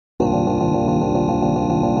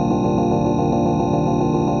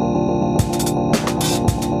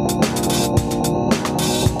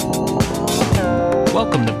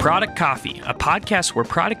Coffee, a podcast where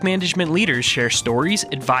product management leaders share stories,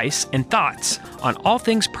 advice, and thoughts on all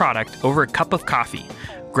things product over a cup of coffee.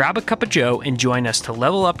 Grab a cup of joe and join us to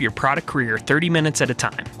level up your product career 30 minutes at a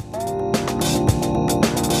time.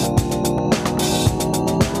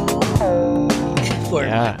 For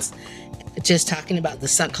months, just talking about the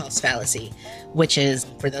sunk cost fallacy, which is,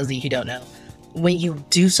 for those of you who don't know, when you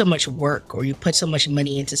do so much work or you put so much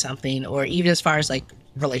money into something, or even as far as like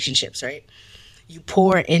relationships, right? You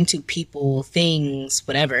pour into people, things,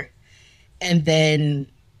 whatever, and then,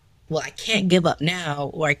 well, I can't give up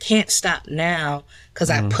now, or I can't stop now because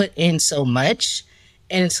I put in so much.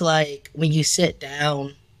 And it's like, when you sit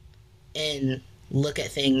down and look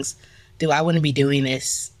at things, do I want to be doing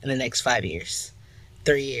this in the next 5 years,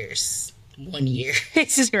 3 years, 1 year?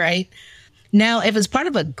 Right? Now, if it's part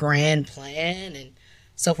of a grand plan and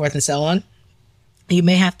so forth and so on, you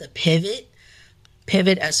may have to pivot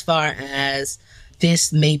as far as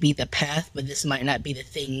this may be the path, but this might not be the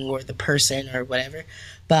thing or the person or whatever.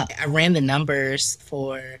 But I ran the numbers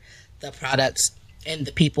for the products and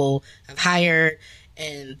the people I've hired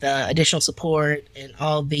and the additional support and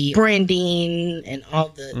all the branding and all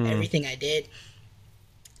the everything I did.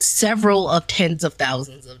 Several of tens of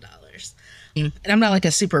thousands of dollars. And I'm not like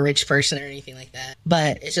a super rich person or anything like that,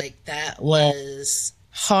 but it's like, that was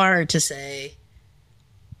hard to say,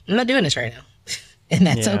 I'm not doing this right now. And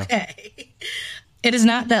that's okay. It is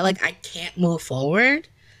not that like I can't move forward.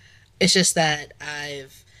 It's just that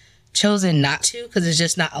I've chosen not to, because it's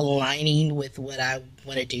just not aligning with what I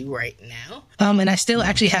want to do right now. And I still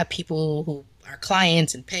actually have people who are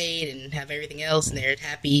clients and paid and have everything else, and they're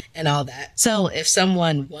happy and all that. So if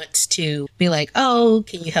someone wants to be like, oh,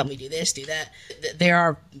 can you help me do this, do that? There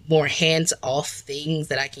are more hands-off things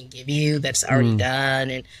that I can give you that's already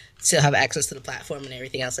done, and still have access to the platform and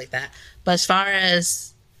everything else like that. But as far as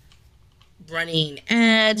running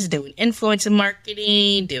ads, doing influencer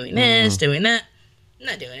marketing, doing this, doing that, I'm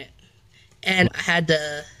not doing it. And I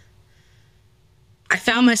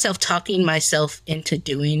found myself talking myself into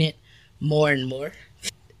doing it more and more.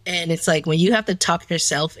 And it's like, when you have to talk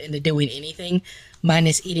yourself into doing anything,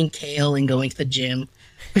 minus eating kale and going to the gym,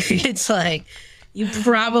 it's like, you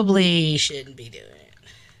probably shouldn't be doing it.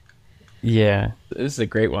 Yeah, this is a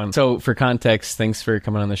great one. So for context, thanks for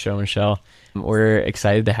coming on the show, Michelle. We're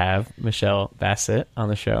excited to have Michelle Bassett on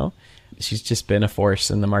the show. She's just been a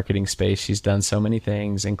force in the marketing space. She's done so many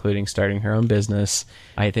things, including starting her own business.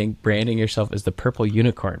 I think branding yourself as the purple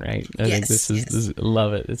unicorn, right? I think this is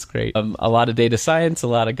love it. It's great. A lot of data science, a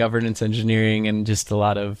lot of governance engineering, and just a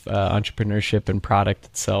lot of entrepreneurship and product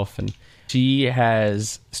itself. And she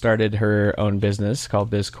has started her own business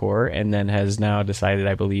called BizCore, and then has now decided,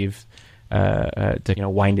 I believe, to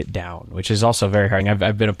wind it down, which is also very hard.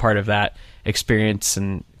 I've been a part of that experience,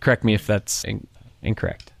 and correct me if that's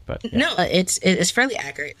incorrect. But yeah. No, it's fairly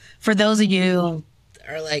accurate. For those of you who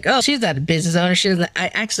are like, oh, she's not a business owner. I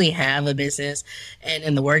actually have a business, and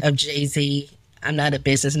in the words of Jay-Z, I'm not a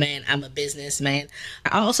businessman, I'm a businessman.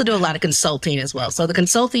 I also do a lot of consulting as well. So the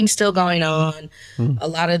consulting's still going on. A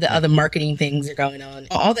lot of the other marketing things are going on.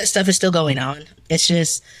 All that stuff is still going on. It's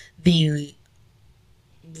just the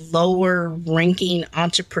lower ranking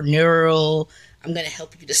entrepreneurial, I'm going to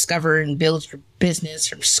help you discover and build your business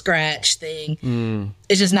from scratch thing.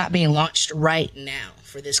 It's just not being launched right now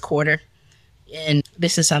for this quarter. And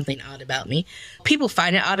this is something odd about me. People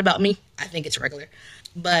find it odd about me. I think it's regular.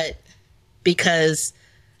 But because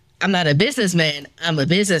I'm not a businessman, I'm a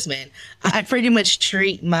businessman. I pretty much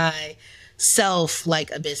treat myself like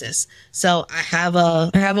a business. So I have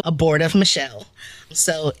a board of Michelle.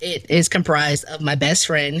 So it is comprised of my best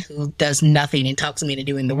friend, who does nothing and talks me into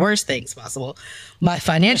doing the worst things possible, my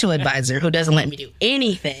financial advisor, who doesn't let me do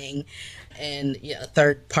anything, and a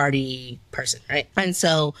third party person, right? And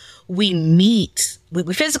so we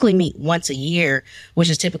physically meet once a year, which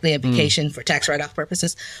is typically a vacation for tax write-off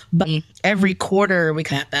purposes. But every quarter we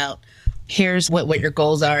map out, here's what your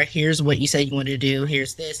goals are. Here's what you said you wanted to do.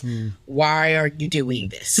 Here's this. Why are you doing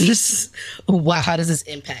this? How does this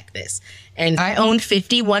impact this? And I own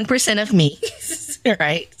 51% of me,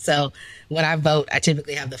 right? So when I vote, I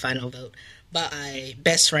typically have the final vote. But my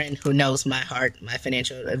best friend, who knows my heart, my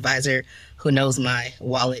financial advisor, who knows my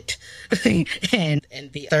wallet, and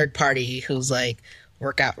the third party, who's like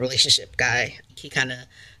workout relationship guy, he kind of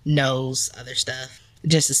knows other stuff,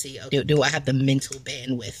 just to see, do I have the mental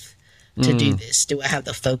bandwidth to do this? Do I have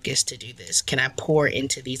the focus to do this? Can I pour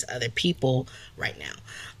into these other people right now?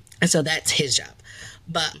 And so that's his job.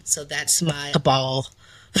 So that's my cabal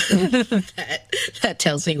that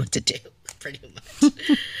tells me what to do. pretty much.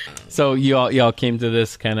 So y'all came to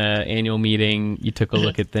this kind of annual meeting. You took a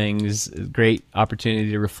look at things. Great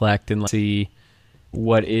opportunity to reflect and see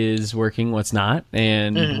what is working, what's not,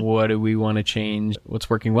 and what do we want to change, what's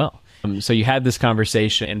working well. So you had this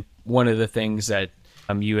conversation, and one of the things that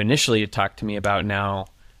you initially had talked to me about, now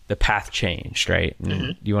the path changed, right?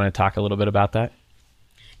 Do you want to talk a little bit about that?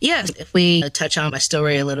 Yes. If we touch on my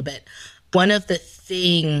story a little bit, one of the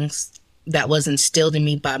things that was instilled in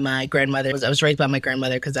me by my grandmother was I was raised by my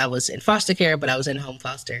grandmother because I was in foster care, but I was in home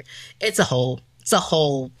foster. It's a whole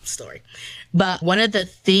story. But one of the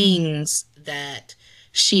things that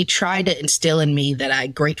she tried to instill in me that I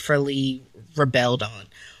gratefully rebelled on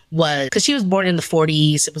was because she was born in the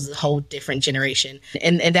 40s. It was a whole different generation.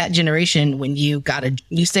 And that generation, when you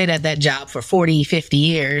stayed at that job for 40, 50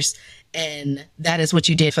 years, and that is what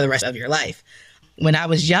you did for the rest of your life. When I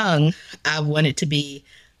was young, I wanted to be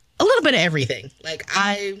a little bit of everything. Like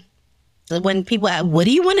when people ask, what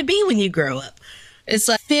do you want to be when you grow up? It's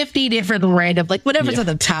like 50 different random, like whatever's at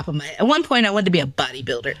the top of my head. At one point, I wanted to be a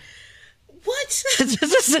bodybuilder. What?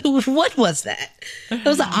 What was that? It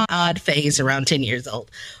was an odd phase around 10 years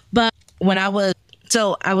old. But I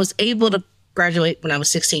was able to graduate when I was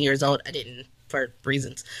 16 years old. I didn't for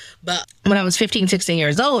reasons. But when I was 15, 16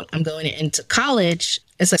 years old, I'm going into college.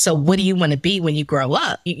 It's like, so what do you want to be when you grow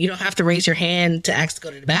up? You don't have to raise your hand to ask to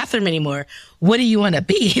go to the bathroom anymore. What do you want to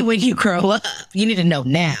be when you grow up? You need to know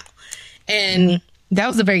now. And that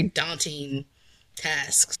was a very daunting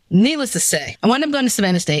task. Needless to say, I wound up going to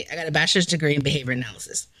Savannah State. I got a bachelor's degree in behavior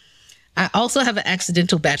analysis. I also have an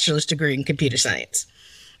accidental bachelor's degree in computer science.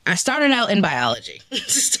 I started out in biology.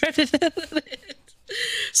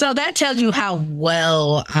 So that tells you how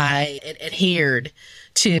well I adhered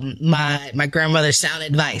to my grandmother's sound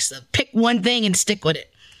advice of pick one thing and stick with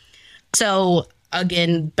it. So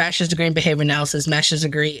again, bachelor's degree in behavior analysis, master's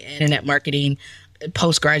degree in internet marketing,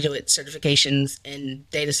 postgraduate certifications in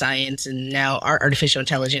data science, and now artificial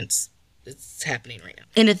intelligence. It's happening right now.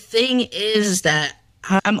 And the thing is that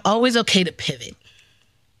I'm always okay to pivot.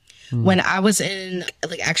 When I was in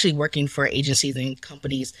actually working for agencies and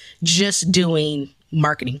companies, just doing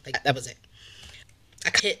marketing, that was it.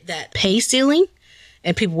 I hit that pay ceiling,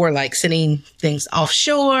 and people were sending things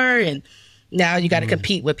offshore, and now you got to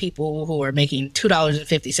compete with people who are making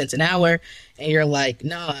 $2.50 an hour, and you're like,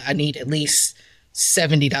 no, I need at least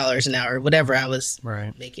 $70 an hour, whatever I was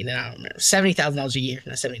making. And I don't remember, $70,000 a year,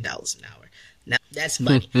 not $70 an hour. Now that's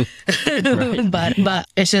money. But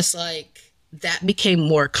it's just that became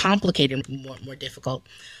more complicated, more difficult.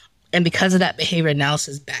 And because of that behavior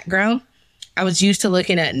analysis background, I was used to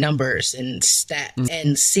looking at numbers and stats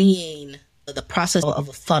and seeing the process of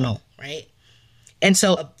a funnel, right? And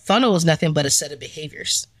so a funnel is nothing but a set of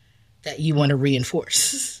behaviors that you want to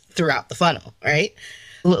reinforce throughout the funnel, right?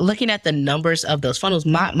 Looking at the numbers of those funnels,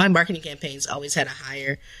 my marketing campaigns always had a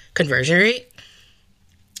higher conversion rate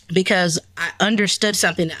because I understood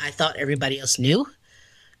something that I thought everybody else knew.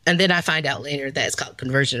 And then I find out later that it's called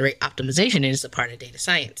conversion rate optimization, and it's a part of data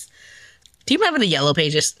science. Do you remember the yellow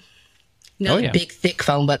pages? The big, thick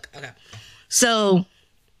phone book? Okay. So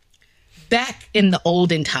back in the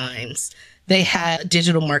olden times, they had a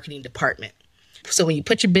digital marketing department. So when you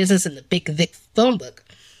put your business in the big, thick phone book,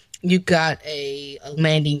 you got a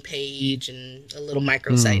landing page and a little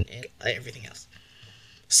microsite and everything else.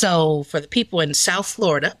 So for the people in South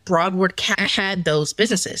Florida, Broadward had those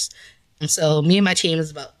businesses. And so me and my team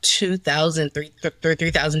is about 3,000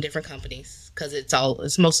 different companies because it's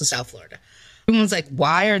mostly South Florida. Everyone's like,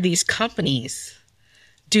 why are these companies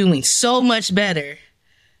doing so much better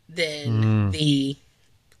than the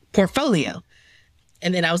portfolio?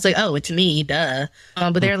 And then I was like, oh, it's me, duh.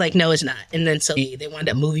 But they're like, no, it's not. And then so they wound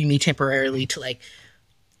up moving me temporarily to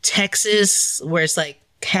Texas, where it's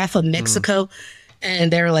half of Mexico.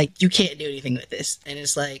 And they were like, you can't do anything with this. And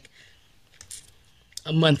it's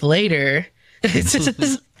a month later,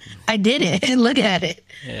 I did it. Look at it.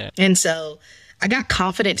 Yeah. And so I got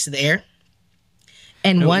confidence there.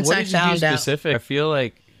 And once I found out, I feel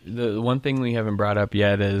like the one thing we haven't brought up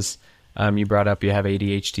yet is you brought up you have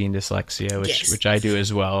ADHD and dyslexia, which I do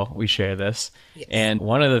as well. We share this. Yes. And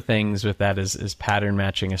one of the things with that is pattern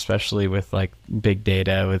matching, especially with big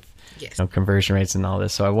data, with conversion rates and all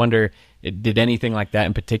this. So I wonder, did anything like that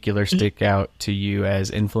in particular stick out to you as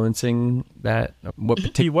influencing that?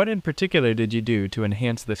 What in particular did you do to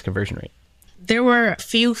enhance this conversion rate? There were a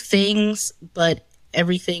few things, but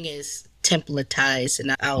everything is templatized,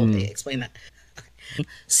 and I'll explain that. Okay.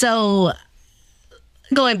 So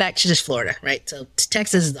going back to just Florida, right? So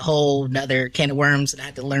Texas is a whole nother can of worms, and I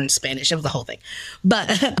had to learn Spanish. It was the whole thing.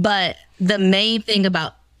 But the main thing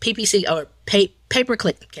about PPC or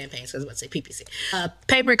pay-per-click campaigns. I was about to say PPC.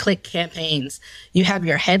 Pay-per-click campaigns. You have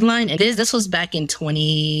your headline, and this was back in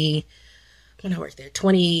when I worked there,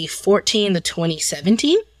 2014 to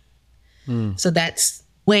 2017. So that's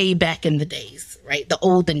way back in the days, right? The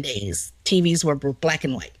olden days. TVs were black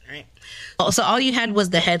and white, right? So all you had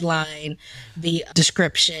was the headline, the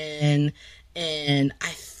description, and I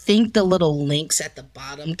think the little links at the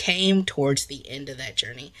bottom came towards the end of that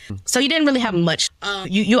journey. So you didn't really have much.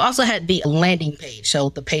 You also had the landing page. So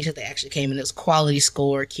the page that they actually came in, it was quality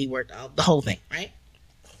score, keyword, the whole thing, right?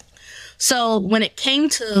 So when it came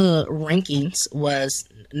to rankings was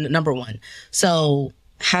number one. So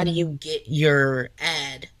how do you get your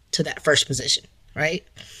ad to that first position, right?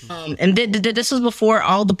 And this was before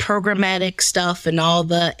all the programmatic stuff and all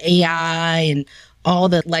the AI and all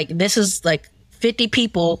the, like, this is like 50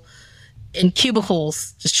 people in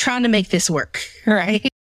cubicles just trying to make this work, right?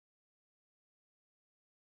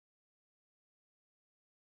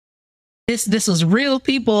 This was real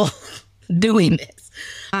people doing this.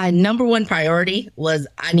 My number one priority was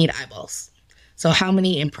I need eyeballs. So how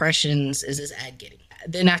many impressions is this ad getting?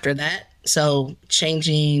 Then after that, so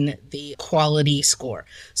changing the quality score.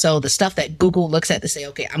 So the stuff that Google looks at to say,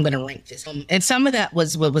 okay, I'm going to rank this. And some of that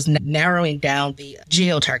was what was narrowing down the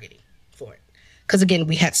geo-targeting for it. Because again,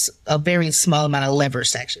 we had a very small amount of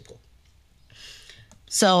levers to actually pull.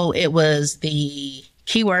 So it was the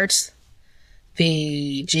keywords,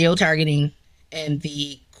 the geo-targeting, and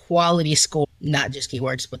the quality score, not just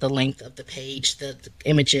keywords, but the length of the page, the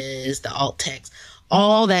images, the alt text,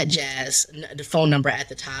 all that jazz, the phone number at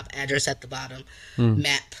the top, address at the bottom,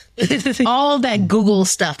 map, all that Google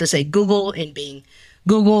stuff to say Google and Bing,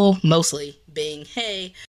 Google mostly, Bing,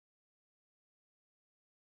 hey.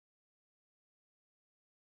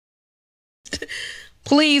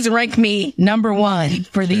 Please rank me number one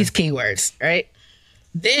for these keywords, right?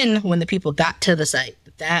 Then when the people got to the site,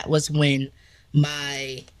 that was when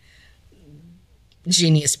my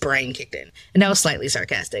genius brain kicked in. And that was slightly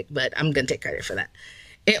sarcastic, but I'm going to take credit for that.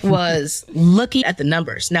 It was looking at the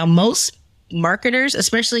numbers. Now, most marketers,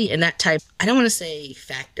 especially in that type, I don't want to say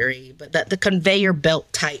factory, but the conveyor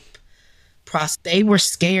belt type process, they were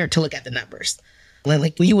scared to look at the numbers.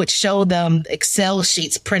 Like you would show them Excel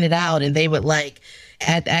sheets printed out and they would like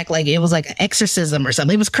act like it was like an exorcism or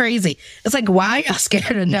something. It was crazy. It's like, why are y'all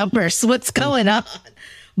scared of numbers? What's going on?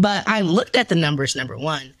 But I looked at the numbers, number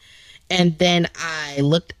one. And then I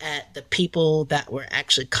looked at the people that were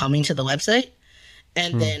actually coming to the website.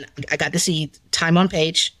 And then I got to see time on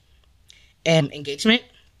page and engagement.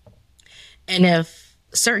 And if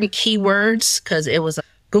certain keywords, because it was a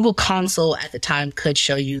Google Console at the time could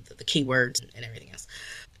show you the keywords and everything else.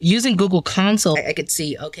 Using Google Console, I could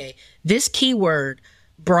see, okay, this keyword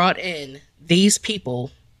brought in these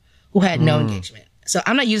people who had no engagement. So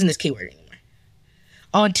I'm not using this keyword anymore.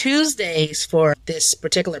 On Tuesdays for this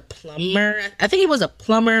particular plumber, I think he was a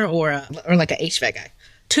plumber or like an HVAC guy.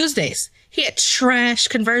 Tuesdays, he had trash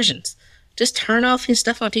conversions. Just turn off his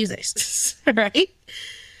stuff on Tuesdays, right?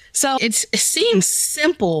 So it seems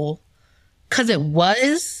simple because it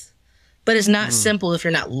was, but it's not simple if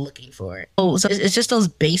you're not looking for it. So it's just those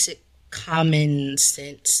basic common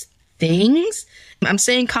sense things. I'm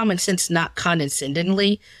saying common sense, not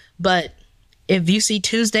condescendingly, but if you see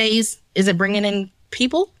Tuesdays, is it bringing in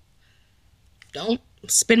people? Don't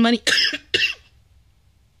spend money.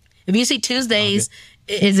 If you see Tuesdays,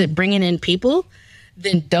 is it bringing in people?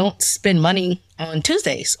 Then don't spend money on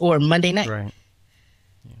Tuesdays or Monday night. Right.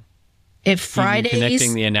 If Fridays, even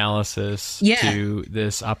connecting the analysis to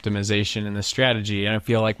this optimization and the strategy, and I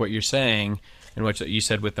feel like what you're saying and what you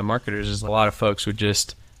said with the marketers is a lot of folks would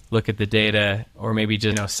just look at the data or maybe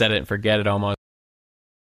just set it and forget it almost.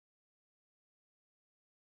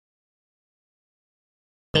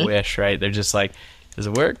 Wish, right? They're just like, does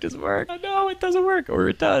it work? Does it work? Oh, no, it doesn't work. Or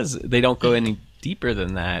it does. They don't go any deeper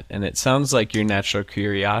than that. And it sounds like your natural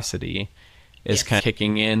curiosity is kind of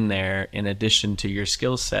kicking in there in addition to your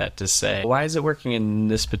skill set to say, why is it working in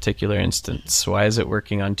this particular instance? Why is it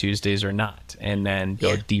working on Tuesdays or not? And then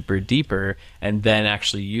go deeper, and then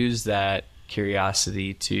actually use that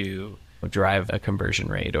curiosity to drive a conversion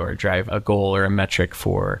rate or drive a goal or a metric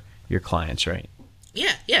for your clients, right?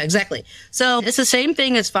 Yeah, exactly. So it's the same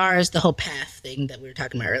thing as far as the whole path thing that we were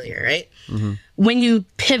talking about earlier, right? Mm-hmm. When you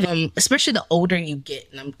pivot, especially the older you get,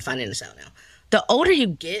 and I'm finding this out now, the older you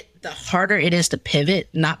get, the harder it is to pivot,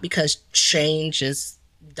 not because change is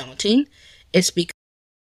daunting. It's because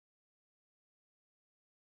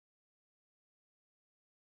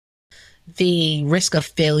the risk of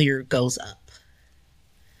failure goes up.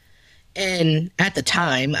 And at the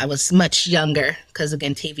time, I was much younger because,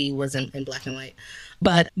 again, TV wasn't in black and white.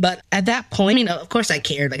 But at that point, you know, of course I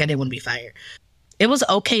cared. Like, I didn't want to be fired. It was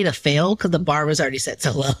okay to fail because the bar was already set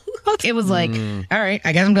so low. It was like, all right,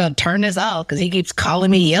 I guess I'm going to turn this off because he keeps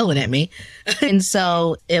calling me, yelling at me. And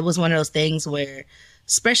so it was one of those things where,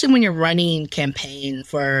 especially when you're running campaign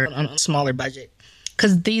on a smaller budget,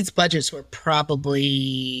 because these budgets were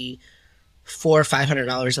probably $400 or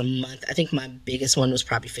 $500 a month. I think my biggest one was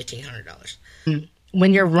probably $1,500.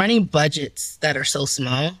 When you're running budgets that are so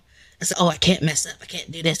small, it's like, oh, I can't mess up. I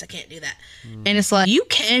can't do this. I can't do that. And it's like, you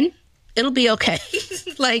can. It'll be okay.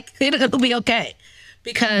 Like, it'll be okay.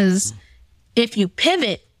 Because if you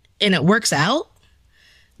pivot and it works out,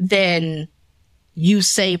 then you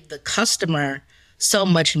save the customer so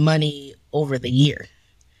much money over the year.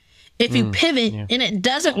 If you pivot and it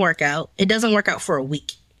doesn't work out for a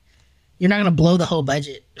week. You're not going to blow the whole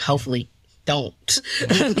budget. Hopefully, don't.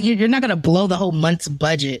 You're not going to blow the whole month's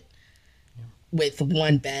budget with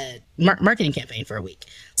one bad marketing campaign for a week.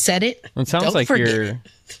 Set it. It sounds like you're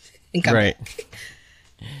right.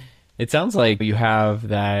 It sounds like you have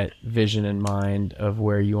that vision in mind of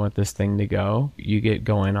where you want this thing to go. You get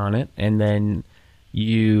going on it, and then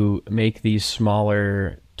you make these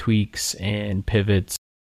smaller tweaks and pivots.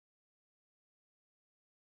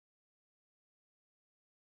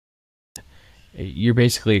 You're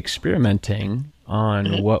basically experimenting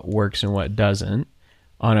on what works and what doesn't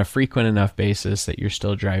on a frequent enough basis that you're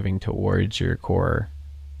still driving towards your core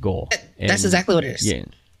goal. That's exactly what it is. Yeah.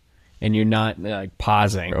 And you're not like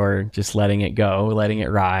pausing or just letting it go, letting it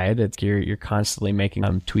ride. It's you're constantly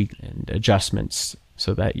making tweaks and adjustments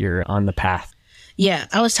so that you're on the path. Yeah,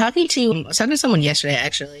 I was talking to someone yesterday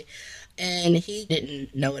actually, and he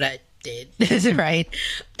didn't know what I did, right?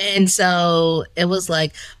 And so it was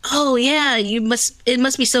like, oh yeah, it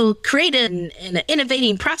must be so creative and an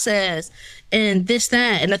innovating process and this,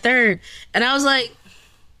 that, and the third. And I was like,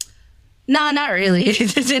 nah, not really.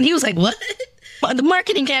 And he was like, what? The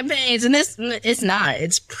marketing campaigns and this, it's not.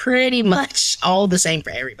 It's pretty much all the same for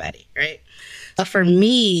everybody, right? But for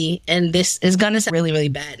me, and this is going to sound really, really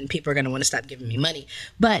bad and people are going to want to stop giving me money,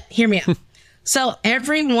 but hear me out. So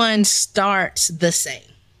everyone starts the same,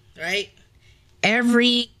 right?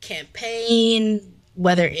 Every campaign,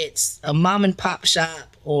 whether it's a mom and pop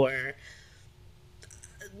shop or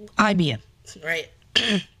IBM, right?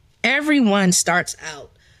 Everyone starts out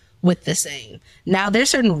with the same. Now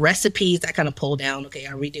there's certain recipes that kind of pull down. Okay,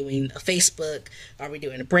 are we doing a Facebook? Are we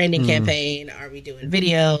doing a branding campaign? Are we doing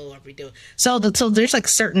video? Are we doing so there's like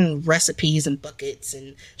certain recipes and buckets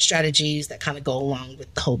and strategies that kind of go along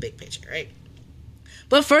with the whole big picture, right?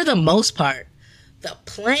 But for the most part, the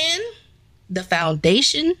plan, the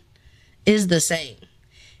foundation is the same.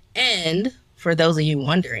 And for those of you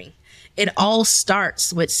wondering, it all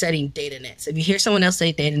starts with setting data nets. If you hear someone else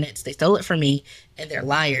say data nets, they stole it from me and they're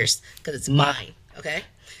liars because it's mine. Okay.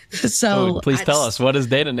 So please tell us, what is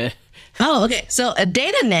data net? Oh, okay. So a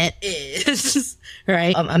data net is,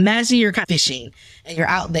 right? Imagine you're kind of fishing and you're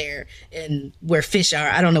out there and where fish are.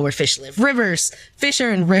 I don't know where fish live. Rivers. Fish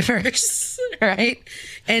are in rivers, right?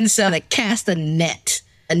 And so they cast a net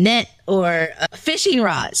or a fishing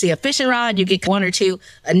rod. See, a fishing rod, you get one or two.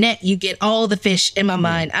 A net, you get all the fish. In my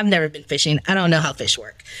mind, I've never been fishing. I don't know how fish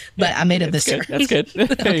work, but I made up this story. That's good.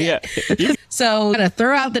 Yeah. So I'm going to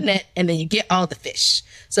throw out the net and then you get all the fish.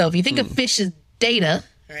 So if you think of fish as data,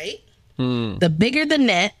 right? The bigger the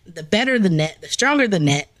net, the better the net, the stronger the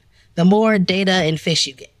net, the more data and fish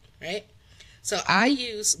you get, right? So I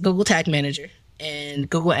use Google Tag Manager and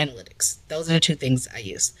Google Analytics. Those are the two things I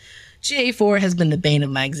use. GA4 has been the bane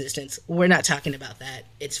of my existence. We're not talking about that.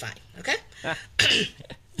 It's fine. Okay.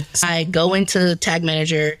 I go into Tag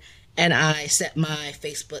Manager and I set my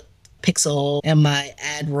Facebook pixel and my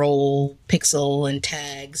ad roll pixel and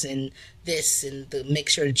tags and this and make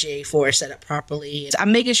sure the GA4 is set up properly. So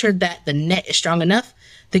I'm making sure that the net is strong enough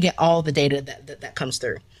to get all the data that comes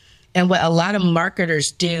through. And what a lot of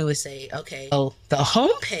marketers do is say, okay, so the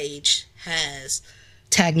homepage has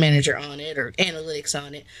Tag Manager on it or analytics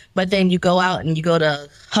on it, but then you go out and you go to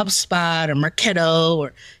HubSpot or Marketo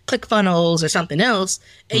or ClickFunnels or something else,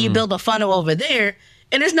 and you build a funnel over there,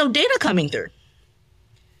 and there's no data coming through.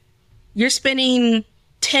 You're spending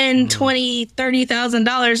 $10, $20,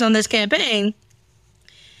 $30,000 on this campaign,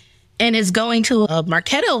 and it's going to a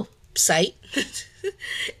Marketo site,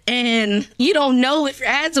 and you don't know if your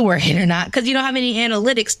ads are working or not because you don't have any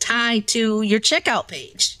analytics tied to your checkout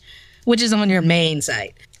page, which is on your main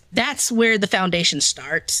site. That's where the foundation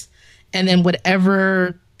starts. And then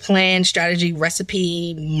whatever plan, strategy,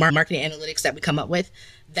 recipe, marketing analytics that we come up with,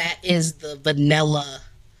 that is the vanilla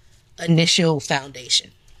initial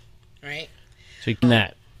foundation, right? So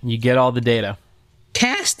you get all the data.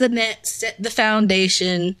 cast the net, set the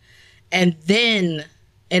foundation, and then,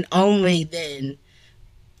 and only then,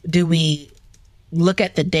 do we look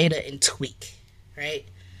at the data and tweak, right?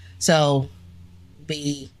 So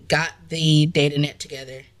we got the data net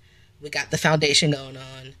together. We got the foundation going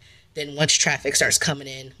on. Then once traffic starts coming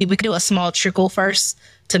in, we could do a small trickle first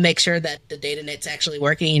to make sure that the data net's actually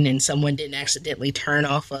working and someone didn't accidentally turn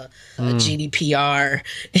off a GDPR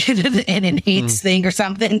and enhance thing or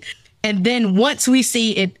something. And then once we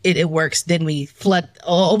see it works, then we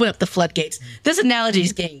open up the floodgates. This analogy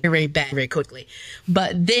is getting very bad very quickly.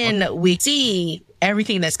 But then we see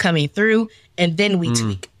everything that's coming through, and then we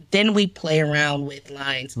tweak. Then we play around with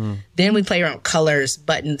lines. Then we play around with colors,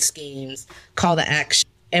 button schemes, call to action,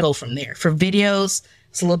 and go from there. For videos,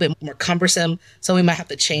 it's a little bit more cumbersome. So we might have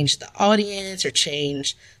to change the audience or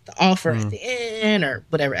change the offer at the end or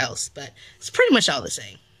whatever else. But it's pretty much all the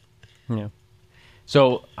same. Yeah.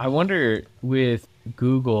 So I wonder, with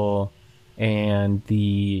Google and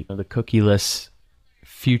the cookieless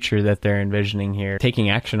future that they're envisioning here, taking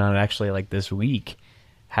action on it actually like this week,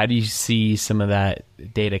 how do you see some of that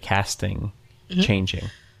data casting changing?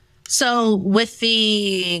 So with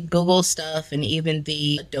the Google stuff and even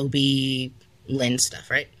the Adobe Lens stuff,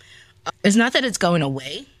 right? It's not that it's going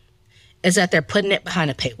away. It's that they're putting it behind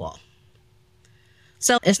a paywall.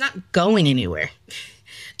 So it's not going anywhere.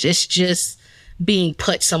 Just being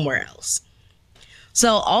put somewhere else.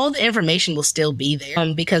 So all the information will still be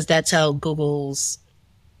there because that's how Google's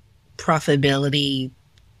profitability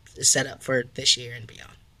is set up for this year and beyond.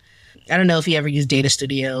 I don't know if you ever use Data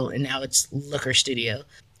Studio, and now it's Looker Studio.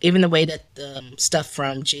 Even the way that the stuff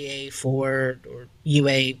from GA4 or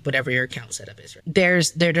UA, whatever your account setup is, right? They're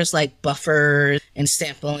just like buffers and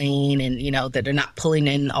sampling, and that they're not pulling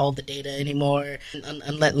in all the data anymore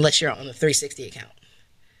unless you're on the 360 account,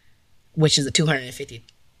 which is a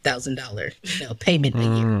 $250,000 payment a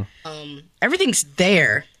year. Everything's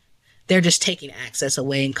there. They're just taking access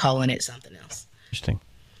away and calling it something else. Interesting.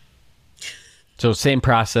 So same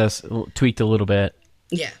process, tweaked a little bit.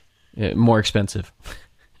 Yeah. More expensive.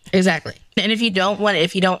 Exactly. And if you don't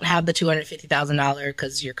have the $250,000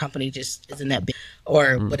 because your company just isn't that big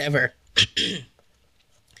or whatever,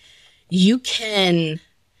 you can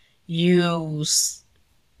use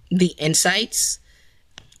the insights.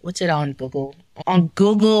 What's it on Google? On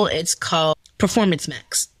Google, it's called Performance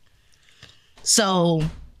Max. So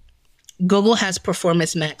Google has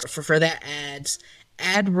Performance Max for their ads.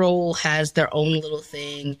 AdRoll has their own little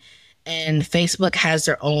thing, and Facebook has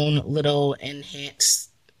their own little enhanced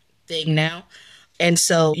thing now. And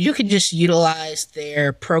so you can just utilize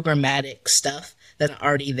their programmatic stuff that's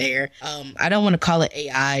already there. I don't want to call it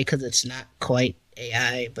AI because it's not quite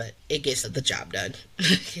AI, but it gets the job done.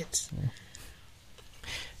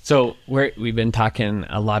 So we've been talking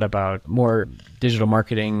a lot about more digital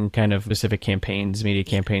marketing, kind of specific campaigns, media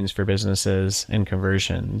campaigns for businesses and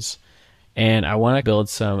conversions. And I want to build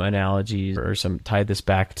some analogies or tie this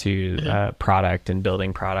back to product and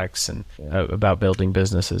building products and about building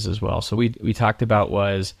businesses as well. So we talked about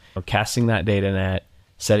was casting that data net,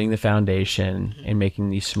 setting the foundation, and making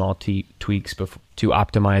these small tweaks to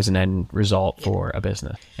optimize an end result for a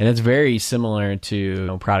business. And it's very similar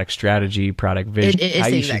to product strategy, product vision, how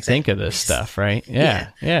you should think of this stuff, right?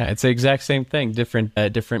 Yeah. It's the exact same thing, different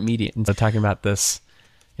media. And so talking about this,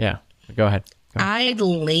 go ahead. I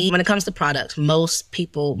believe when it comes to products, most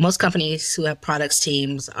companies who have products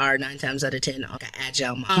teams are 9 times out of 10 on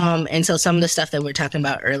agile. And so some of the stuff that we were talking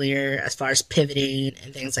about earlier, as far as pivoting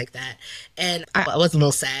and things like that, and I was a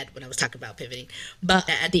little sad when I was talking about pivoting, but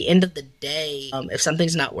at the end of the day, if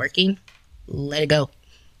something's not working, let it go.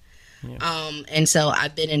 Yeah. And so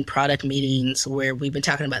I've been in product meetings where we've been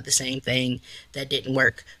talking about the same thing that didn't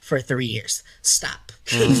work for 3 years. Stop.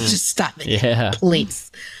 Just stop it,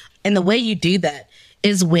 please. And the way you do that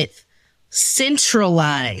is with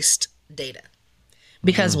centralized data.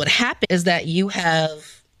 Because what happens is that you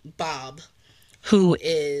have Bob who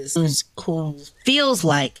feels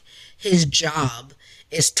like his job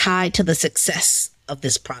is tied to the success of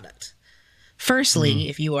this product. Firstly,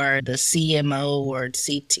 if you are the CMO or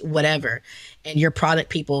CT, whatever, and your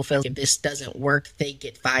product people feel if this doesn't work, they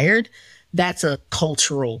get fired, that's a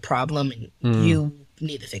cultural problem and you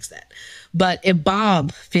need to fix that. But if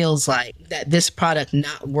Bob feels like that this product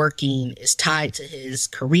not working is tied to his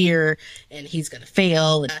career and he's going to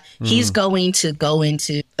fail, and he's going to go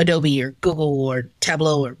into Adobe or Google or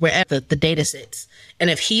Tableau or wherever the data sits. And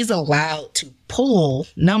if he's allowed to pull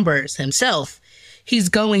numbers himself, he's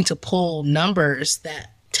going to pull numbers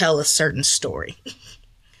that tell a certain story.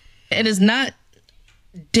 It is not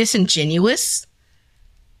disingenuous.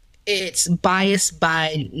 It's biased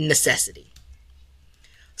by necessity.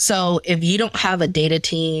 So if you don't have a data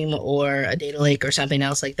team or a data lake or something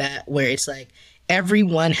else like that, where it's like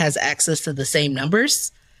everyone has access to the same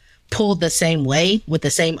numbers, pulled the same way with the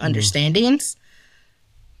same understandings,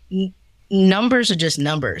 numbers are just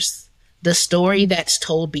numbers. The story that's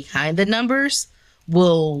told behind the numbers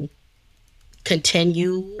will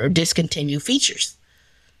continue or discontinue features.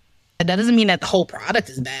 And that doesn't mean that the whole product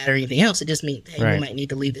is bad or anything else. It just means, hey, we might need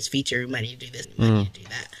to leave this feature, we might need to do this, we might need to do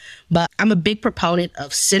that. But I'm a big proponent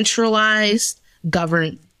of centralized,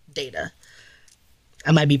 governed data.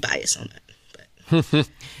 I might be biased on that. But.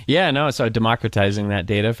 Yeah, no, so democratizing that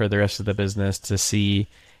data for the rest of the business to see,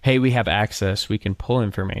 hey, we have access, we can pull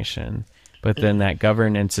information, but then that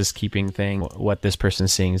governance is keeping what this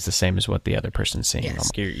person's seeing is the same as what the other person's seeing. Yes.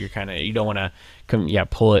 You're kind of, you don't want to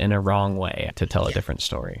pull it in a wrong way to tell a different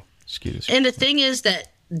story. Excuse me. And the thing is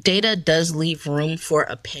that data does leave room for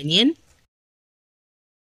opinion.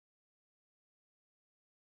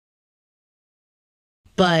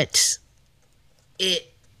 But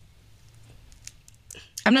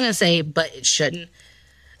I'm not going to say, but it shouldn't.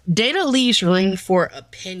 Data leaves room for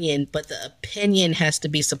opinion, but the opinion has to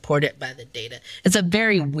be supported by the data. It's a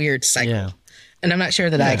very weird cycle. Yeah. And I'm not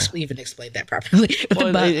sure that I even explained that properly.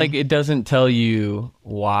 Well, but, it doesn't tell you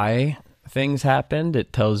why things happened.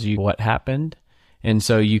 It tells you what happened. And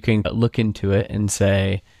so you can look into it and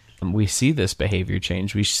say, we see this behavior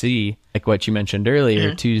change. We see, like what you mentioned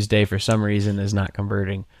earlier, Tuesday for some reason is not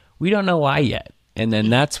converting. We don't know why yet. And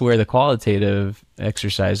then that's where the qualitative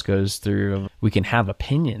exercise goes through. We can have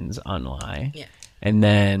opinions on why. Yeah. And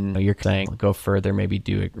then you're saying go further, maybe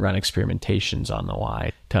run experimentations on the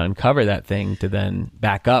why to uncover that thing to then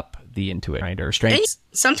back up the intuition, right? Or strength.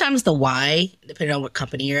 Sometimes the why, depending on what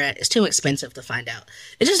company you're at, is too expensive to find out.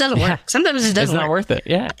 It just doesn't work. Sometimes it doesn't work. It's not worth it.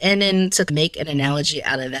 Yeah. And then to make an analogy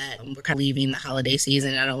out of that, we're kind of leaving the holiday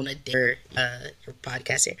season. I don't want to dare your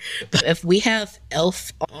podcast here. But if we have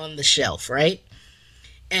Elf on the shelf, right?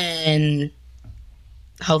 And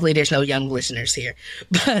hopefully there's no young listeners here.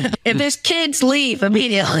 But if there's kids, leave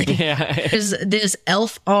immediately. Yeah. There's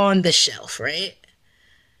Elf on the shelf, right?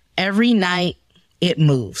 Every night it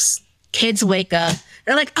moves. Kids wake up.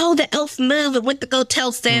 They're like, oh, the elf moved. It went to go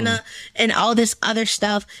tell Santa and all this other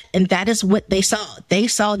stuff. And that is what they saw. They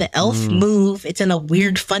saw the elf move. It's in a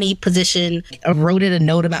weird, funny position. I wrote it a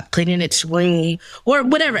note about cleaning its room or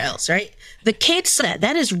whatever else, right? The kid saw that.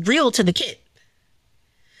 That is real to the kid.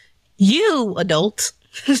 You, adult,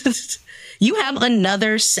 you have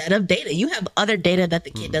another set of data. You have other data that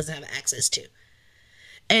the kid doesn't have access to.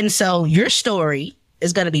 And so your story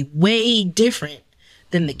is going to be way different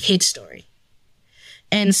than the kid's story.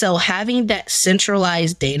 And so having that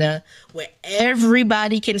centralized data where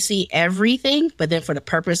everybody can see everything, but then for the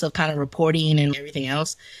purpose of kind of reporting and everything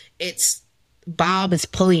else, it's Bob is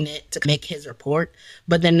pulling it to make his report.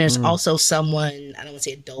 But then there's also someone, I don't want to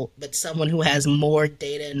say adult, but someone who has more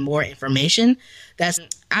data and more information.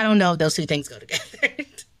 I don't know if those two things go together.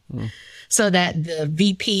 So that the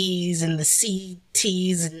VPs and the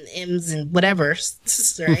CTs and M's and whatever,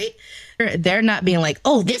 right? They're not being like,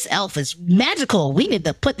 oh, this elf is magical. We need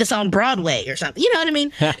to put this on Broadway or something. You know what I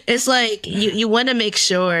mean? It's like you want to make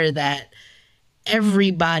sure that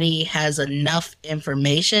everybody has enough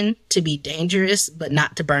information to be dangerous, but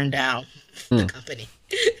not to burn down the company.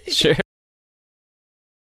 Sure.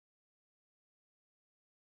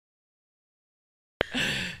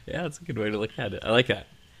 Yeah, that's a good way to look at it. I like that.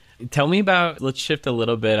 Tell me about, let's shift a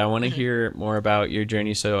little bit. I want to hear more about your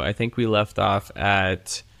journey. So I think we left off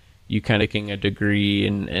at you kind of getting a degree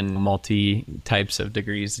and multi types of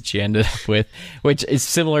degrees that you ended up with, which is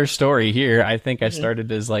similar story here. I think I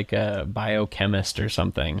started as like a biochemist or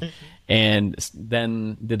something and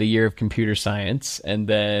then did a year of computer science and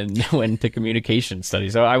then went to communication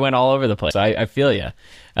studies. So I went all over the place. I feel you.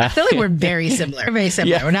 I feel like we're very similar. Very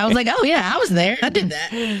similar. Yeah. And I was like, oh yeah, I was there. I did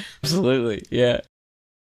that. Absolutely. Yeah.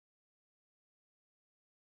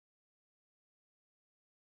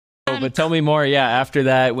 But tell me more, after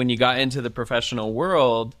that, when you got into the professional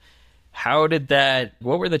world, what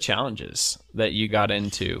were the challenges that you got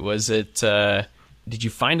into? Was it, did you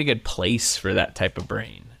find a good place for that type of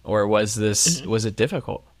brain? Or was it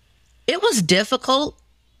difficult? It was difficult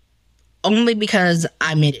only because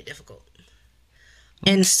I made it difficult.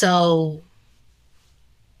 And so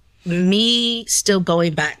me still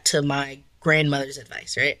going back to my grandmother's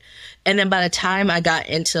advice, right? And then by the time I got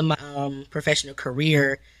into my professional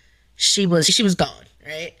career, she was gone,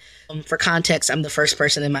 right? For context, I'm the first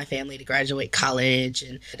person in my family to graduate college,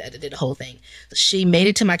 and I did the whole thing. She made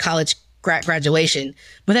it to my college graduation,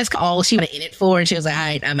 but that's all she wanted in it for. And she was like, all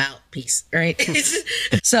right, I'm out. Peace. Right.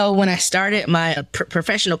 So when I started my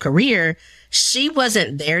professional career, she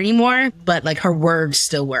wasn't there anymore, but like her words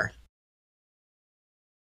still were.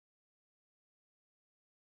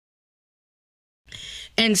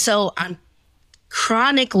 And so I'm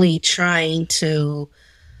chronically trying to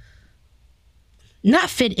not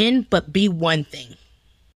fit in, but be one thing.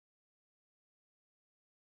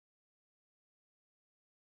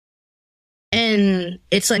 And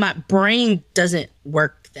it's like my brain doesn't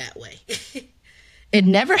work that way. It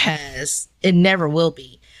never has. It never will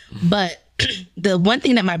be. But the one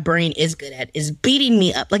thing that my brain is good at is beating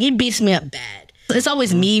me up. Like, it beats me up bad. It's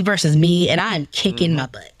always me versus me, and I'm kicking my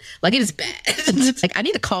butt. Like, it is bad. Like, I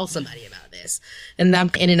need to call somebody about this. And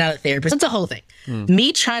I'm in and out of therapy. It's a whole thing.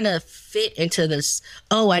 Me trying to fit into this,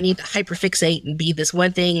 I need to hyperfixate and be this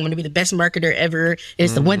one thing. I'm going to be the best marketer ever.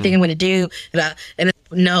 It's the one thing I'm going to do.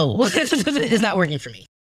 No, it's not working for me.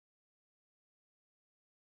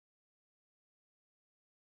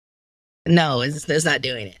 No, it's not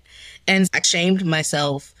doing it. And I shamed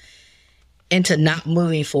myself into not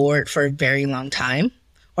moving forward for a very long time,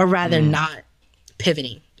 or rather not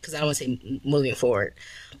pivoting, because I don't want to say moving forward.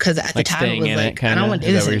 Because at the time it was like, I don't want to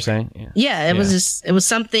do this. Is that what you're saying? Yeah, it was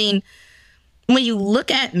something. When you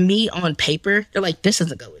look at me on paper, they're like, this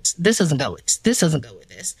doesn't go with this doesn't go with this doesn't go with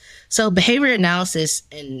this. So behavior analysis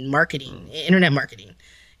and marketing, internet marketing,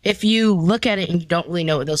 if you look at it and you don't really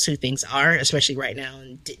know what those two things are, especially right now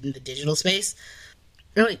in the digital space,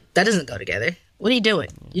 you're like, that doesn't go together. What are you doing?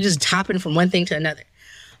 You're just hopping from one thing to another.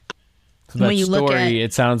 So that story,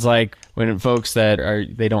 it sounds like when folks they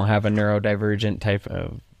don't have a neurodivergent type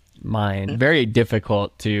of mind, very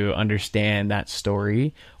difficult to understand that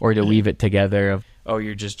story or to weave it together of,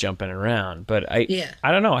 you're just jumping around. But I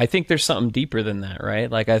don't know. I think there's something deeper than that, right?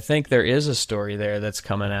 Like, I think there is a story there that's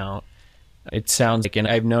coming out. It sounds like, and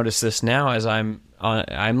I've noticed this now as I'm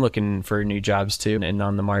looking for new jobs too and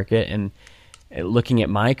on the market and looking at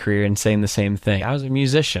my career and saying the same thing. I was a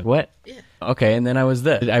musician. What? Yeah. Okay. And then I was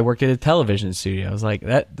this. I worked at a television studio. I was like,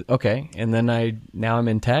 that, okay. And then now I'm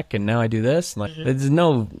in tech and now I do this. Like, there's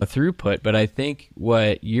no throughput, but I think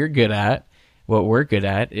what you're good at, what we're good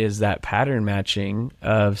at, is that pattern matching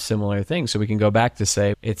of similar things. So we can go back to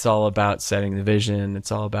say, it's all about setting the vision.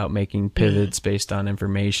 It's all about making pivots based on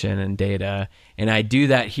information and data. And I do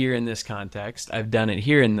that here in this context. I've done it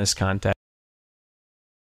here in this context.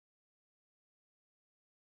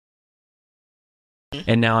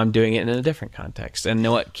 And now I'm doing it in a different context. And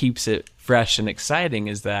what keeps it fresh and exciting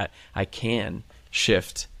is that I can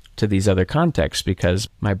shift to these other contexts because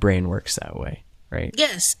my brain works that way, right?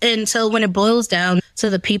 Yes. And so when it boils down to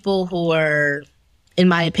the people who are, in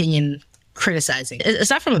my opinion, criticizing, it's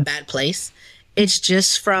not from a bad place. It's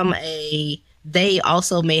just from they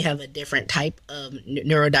also may have a different type of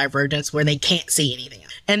neurodivergence where they can't see anything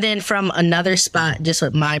else. And then from another spot, just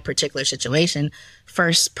with my particular situation,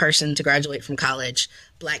 first person to graduate from college,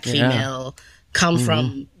 Black female, come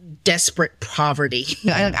from desperate poverty.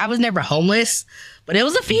 I was never homeless, but it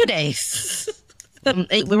was a few days.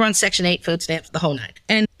 We were on Section 8 food stamps, the whole night.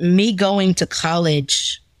 And me going to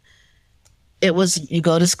college, it was, you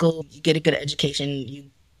go to school, you get a good education,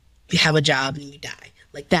 you have a job, and you die.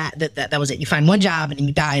 Like that was it. You find one job and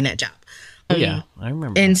you die in that job. I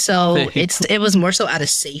remember. And so it was more so out of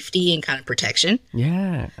safety and kind of protection.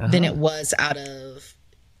 Yeah. Than it was out of,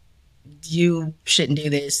 you shouldn't do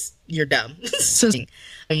this, you're dumb.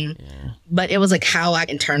 But it was like how I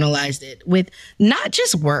internalized it with not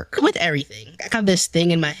just work, with everything. I have this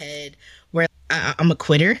thing in my head where I'm a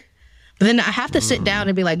quitter, but then I have to sit down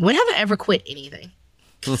and be like, when have I ever quit anything?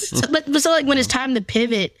 so like when it's time to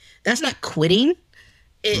pivot, that's not quitting.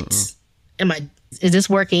 It's, is this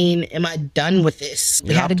working? Am I done with this?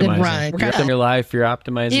 We had a good run. You're optimizing your life. You're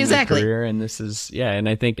optimizing your career. And this is, and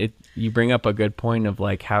I think you bring up a good point of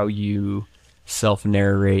like how you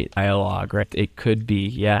self-narrate dialogue, right? It could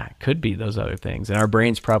be those other things. And our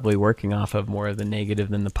brain's probably working off of more of the negative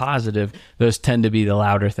than the positive. Those tend to be the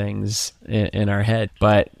louder things in our head.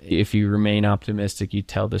 But if you remain optimistic, you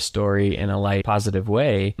tell the story in a light, positive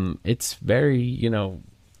way, it's very,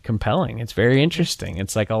 compelling. It's very interesting.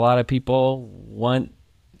 It's like a lot of people want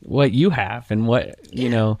what you have and what,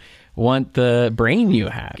 want the brain you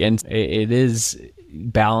have. And it is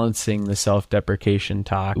balancing the self-deprecation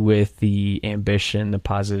talk with the ambition, the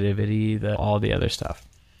positivity, all the other stuff.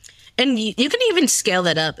 And you can even scale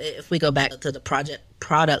that up if we go back to the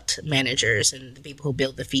product managers and the people who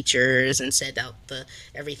build the features and send out the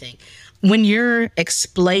everything. when you're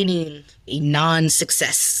explaining a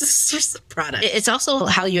non-success product, it's also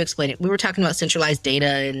how you explain it. We were talking about centralized data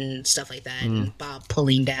and stuff like that, and Bob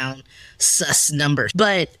pulling down sus numbers.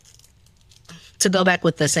 But to go back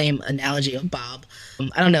with the same analogy of Bob,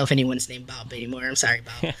 I don't know if anyone's named Bob anymore. I'm sorry,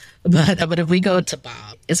 Bob. but if we go to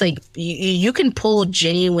Bob, it's like you can pull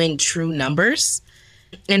genuine, true numbers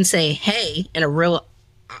and say, hey, in a real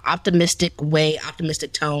optimistic way,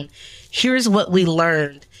 optimistic tone, here's what we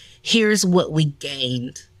learned. Here's what we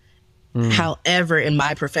gained. However, in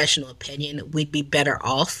my professional opinion, we'd be better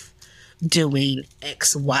off doing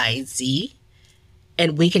X, Y, Z.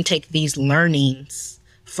 And we can take these learnings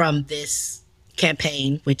from this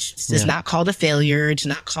campaign, which is not called a failure. It's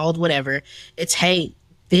not called whatever. It's, hey,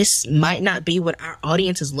 this might not be what our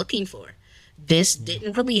audience is looking for. This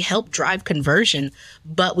didn't really help drive conversion,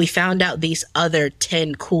 but we found out these other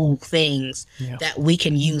 10 cool things that we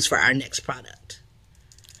can use for our next product.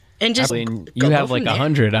 And just you have like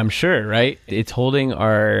 100, I'm sure, right? It's holding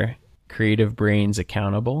our creative brains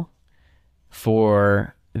accountable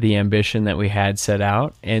for the ambition that we had set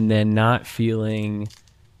out, and then not feeling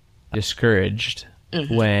discouraged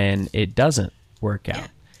when it doesn't work out.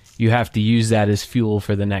 You have to use that as fuel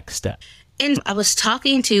for the next step. And I was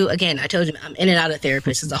talking to, again, I told you I'm in and out of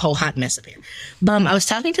therapists. It's a whole hot mess up here. But I was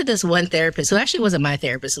talking to this one therapist who actually wasn't my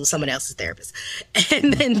therapist. It was someone else's therapist.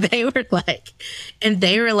 And then they were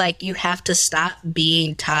like, you have to stop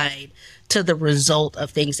being tied to the result of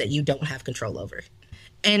things that you don't have control over.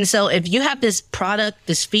 And so if you have this product,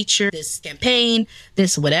 this feature, this campaign,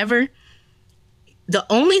 this whatever, the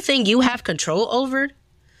only thing you have control over,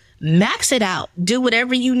 max it out. Do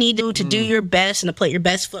whatever you need to do your best and to put your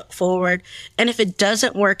best foot forward. And if it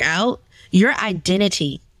doesn't work out, your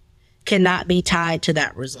identity cannot be tied to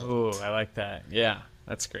that result. Oh, I like that. Yeah,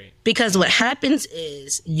 that's great. Because what happens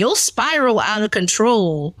is you'll spiral out of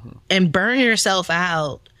control and burn yourself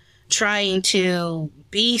out trying to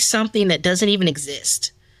be something that doesn't even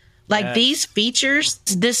exist. Like these features,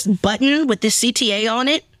 this button with this CTA on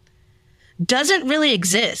it doesn't really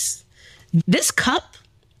exist. This cup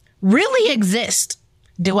really exist.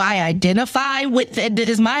 Do I identify with it?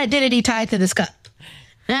 Is my identity tied to this cup?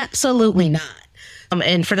 Absolutely not.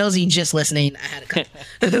 And for those of you just listening, I had a cup.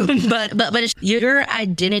 but it's your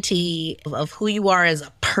identity of who you are as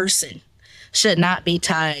a person should not be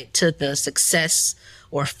tied to the success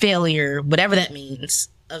or failure, whatever that means,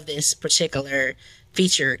 of this particular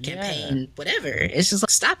feature, campaign, whatever. It's just like,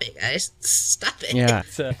 stop it, guys. Stop it. Yeah.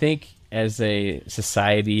 So I think as a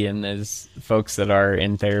society and as folks that are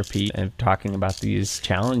in therapy and talking about these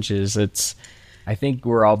challenges, I think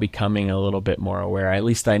we're all becoming a little bit more aware. At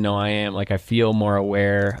least I know I am. Like, I feel more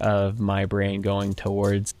aware of my brain going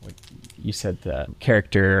towards, like you said, the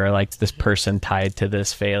character or like this person tied to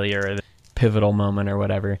this failure or the pivotal moment or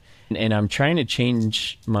whatever. And I'm trying to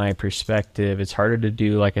change my perspective. It's harder to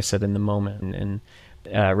do, like I said, in the moment and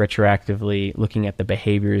retroactively looking at the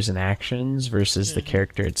behaviors and actions versus the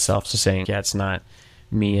character itself. So saying, it's not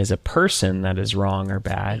me as a person that is wrong or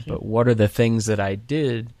bad, but what are the things that I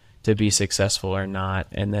did to be successful or not?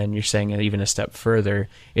 And then you're saying even a step further,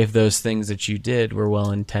 if those things that you did were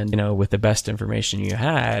well intended, with the best information you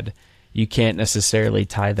had, you can't necessarily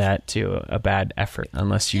tie that to a bad effort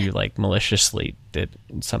unless you like maliciously did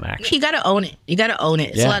some action. You got to own it.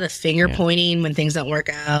 It's a lot of finger pointing when things don't work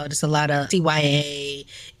out. It's a lot of CYA,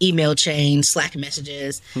 email chains, Slack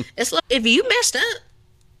messages. It's like, if you messed up,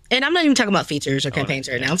 and I'm not even talking about features or campaigns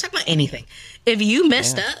right now. I'm talking about anything. If you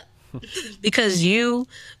messed up because you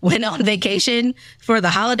went on vacation for the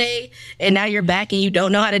holiday and now you're back and you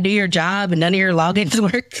don't know how to do your job and none of your logins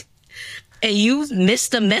work, and you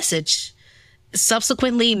missed a message,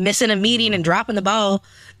 subsequently missing a meeting and dropping the ball,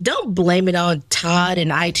 don't blame it on Todd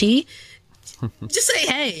and IT. Just say,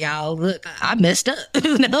 hey, y'all, look, I messed up.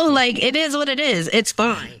 Like, it is what it is. It's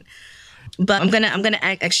fine. But I'm gonna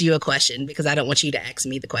ask you a question because I don't want you to ask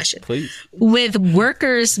me the question. Please. With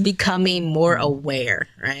workers becoming more aware,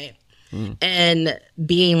 right? And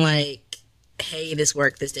being like, hey, this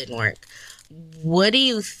worked, this didn't work. What do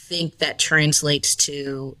you think that translates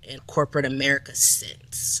to in corporate America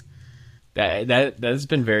since? That has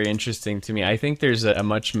been very interesting to me. I think there's a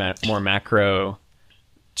much more macro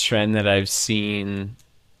trend that I've seen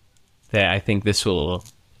that I think this will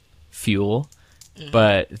fuel.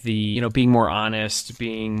 But the being more honest,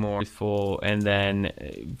 being more truthful, and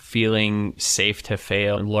then feeling safe to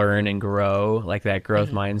fail and learn and grow, like that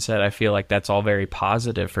growth mindset, I feel like that's all very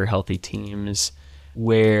positive for healthy teams,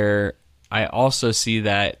 where I also see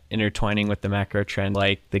that intertwining with the macro trend,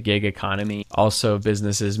 like the gig economy. Also,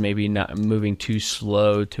 businesses maybe not moving too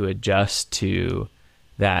slow to adjust to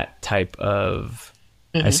that type of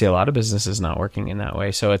I see a lot of businesses not working in that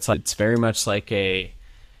way. So it's very much like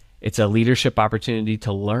it's a leadership opportunity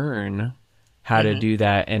to learn how to do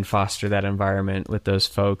that and foster that environment with those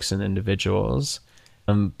folks and individuals.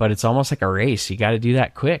 But it's almost like a race. You got to do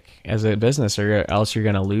that quick as a business, or else you're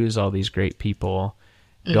going to lose all these great people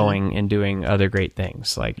going and doing other great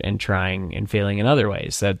things, like, and trying and failing in other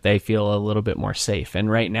ways that they feel a little bit more safe.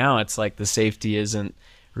 And right now it's like the safety isn't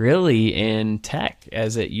really in tech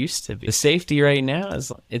as it used to be. The safety right now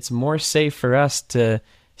is, it's more safe for us to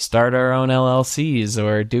start our own LLCs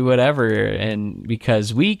or do whatever, and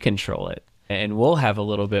because we control it and we'll have a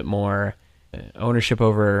little bit more ownership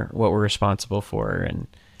over what we're responsible for and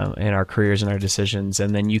in our careers and our decisions.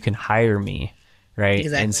 And then you can hire me, right?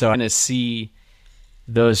 Exactly. And so I'm going to see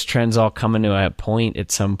those trends all coming to a point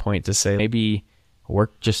at some point to say maybe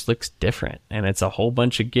work just looks different, and it's a whole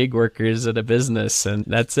bunch of gig workers at a business, and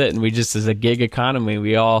that's it. And we just, as a gig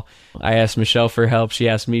economy, I asked Michelle for help, she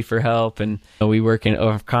asked me for help, and we work in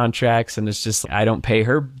over contracts, and it's just, I don't pay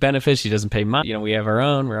her benefits, she doesn't pay mine. We have our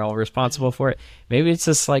own, we're all responsible for it. Maybe it's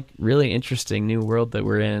this like really interesting new world that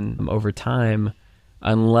we're in over time,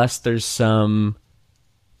 unless there's some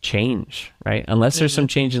change, right? Unless there's some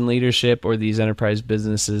change in leadership or these enterprise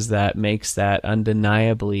businesses that makes that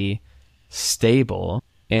undeniably stable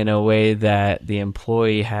in a way that the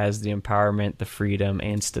employee has the empowerment, the freedom,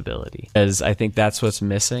 and stability. Because I think that's what's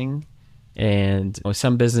missing. And with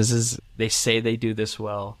some businesses, they say they do this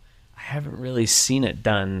well. I haven't really seen it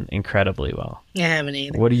done incredibly well. I haven't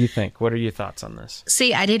either. What do you think? What are your thoughts on this?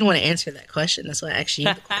 See, I didn't want to answer that question. That's why I asked you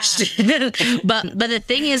the question. but the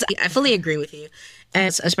thing is, I fully agree with you.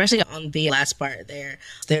 And especially on the last part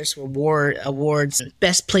there's awards,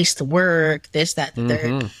 best place to work, this, that, the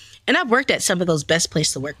third. And I've worked at some of those best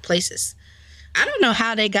place to work places. I don't know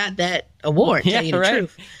how they got that award, to tell you the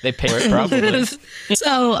truth. They pay for it, probably.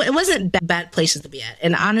 So it wasn't bad places to be at.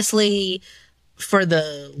 And honestly, for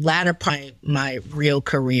the latter part of my real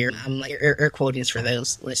career, I'm like air quoting for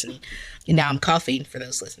those listening. And now I'm coughing for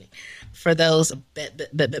those listening. For those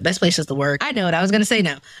best places to work, I know what I was going to say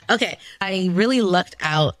now. Okay. I really lucked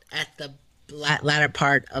out at the latter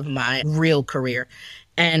part of my real career.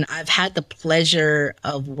 And I've had the pleasure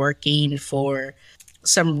of working for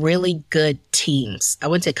some really good teams. I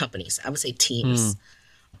wouldn't say companies. I would say teams.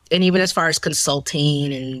 And even as far as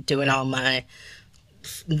consulting and doing all my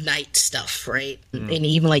night stuff, right? And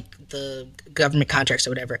even like the government contracts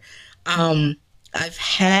or whatever. I've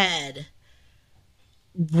had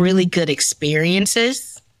really good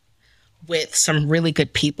experiences with some really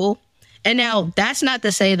good people. And now that's not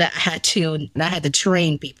to say that I had to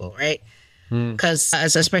train people, right? Because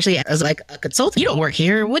especially as like a consultant, you don't work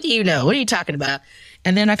here. What do you know? What are you talking about?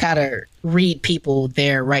 And then I gotta read people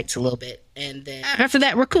their rights a little bit. And then after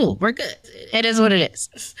that, we're cool. We're good. It is what it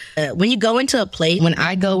is. When you go into a place, when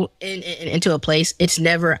I go into a place, it's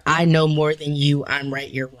never, I know more than you. I'm right.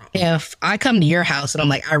 You're wrong. If I come to your house and I'm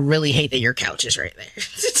like, I really hate that your couch is right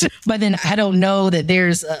there. But then I don't know that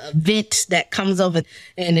there's a vent that comes over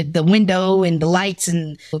and the window and the lights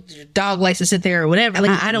and the dog likes to sit there or whatever.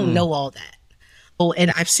 Like, I don't know all that. Oh,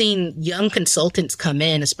 and I've seen young consultants come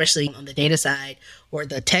in, especially on the data side or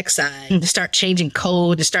the tech side, to start changing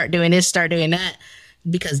code, to start doing this, start doing that,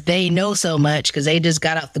 because they know so much, because they just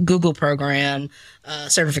got out the Google program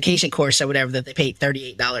certification course or whatever that they paid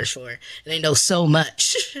 $38 for. And they know so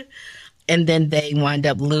much. And then they wind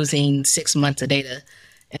up losing 6 months of data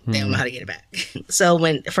and they don't know how to get it back. So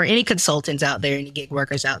for any consultants out there, any gig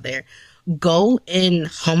workers out there, go in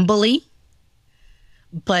humbly,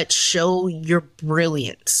 but show your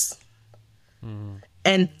brilliance.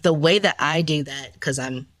 And the way that I do that, because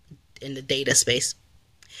I'm in the data space,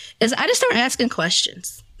 is I just start asking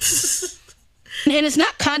questions. And it's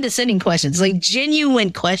not condescending questions, like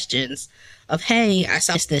genuine questions of, hey, I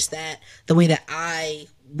saw this, that, the way that I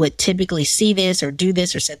would typically see this or do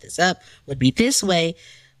this or set this up would be this way.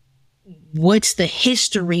 What's the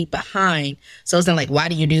history behind? So it's not like, why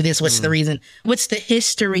do you do this? What's the reason? What's the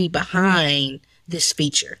history behind this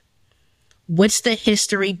feature? What's the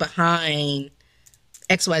history behind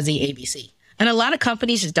XYZ ABC? And a lot of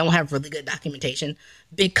companies just don't have really good documentation.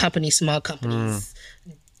 Big companies, small companies,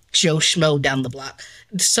 Joe Schmo down the block.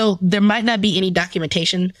 So there might not be any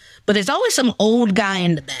documentation, but there's always some old guy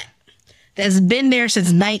in the back that's been there since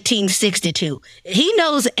 1962. He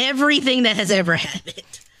knows everything that has ever happened.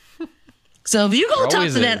 So if you go talk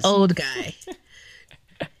to that old guy,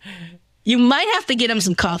 you might have to get him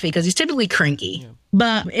some coffee because he's typically cranky.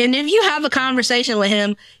 Yeah. And if you have a conversation with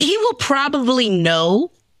him, he will probably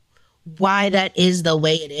know why that is the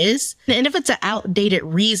way it is. And if it's an outdated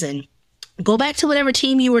reason, go back to whatever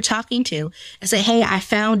team you were talking to and say, hey, I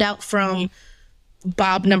found out from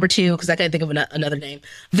Bob number 2, because I can't think of another name.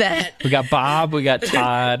 That we got Bob, we got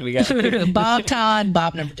Todd, we got Bob, Todd,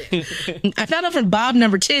 Bob number 2. I found out from Bob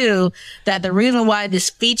number 2 that the reason why this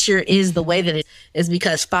feature is the way that it is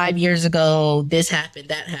because 5 years ago this happened,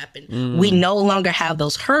 that happened. We no longer have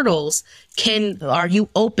those hurdles. Are you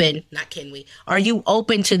open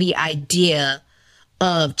to the idea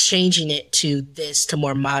of changing it to this, to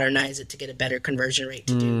more modernize it, to get a better conversion rate,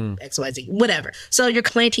 to do X, Y, Z, whatever. So you're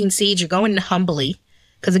planting seeds, you're going humbly,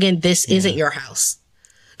 because again, this isn't your house.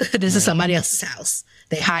 This is somebody else's house.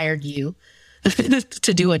 They hired you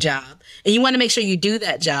to do a job. And you want to make sure you do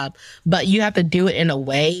that job, but you have to do it in a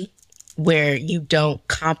way where you don't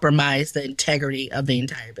compromise the integrity of the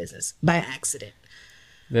entire business by accident.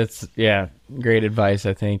 That's, great advice.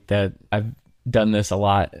 I think that I've done this a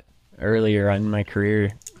lot earlier in my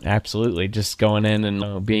career. Absolutely. Just going in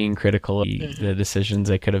and being critical of the decisions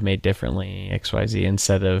I could have made differently, XYZ,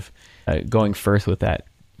 instead of going first with that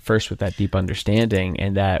deep understanding,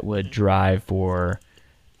 and that would drive for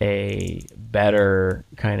a better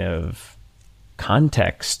kind of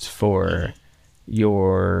context for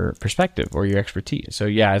your perspective or your expertise. So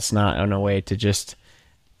it's not on a way to just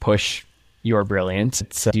push your brilliance.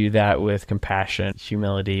 It's do that with compassion,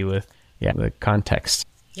 humility, with the context.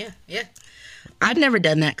 Yeah. I've never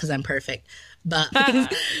done that because I'm perfect. But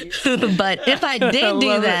but if I did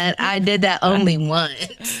do that, I did that only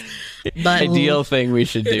once. But ideal thing we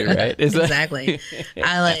should do, right? Exactly.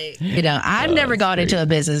 I've never gone into a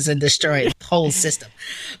business and destroyed the whole system.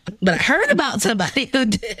 But I heard about somebody who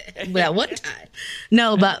did at one time.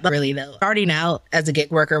 No, but really though, starting out as a gig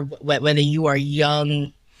worker, whether you are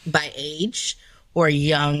young by age or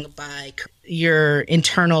young by your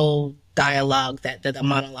internal dialogue, that the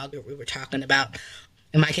monologue that we were talking about.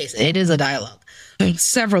 In my case, it is a dialogue.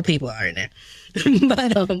 Several people are in there,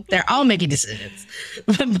 but they're all making decisions.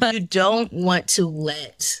 But you don't want to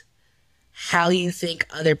let how you think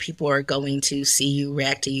other people are going to see you,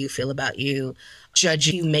 react to you, feel about you, judge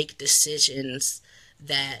you, make decisions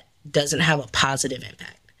that doesn't have a positive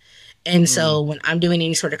impact. And so when I'm doing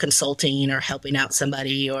any sort of consulting or helping out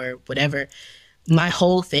somebody or whatever, my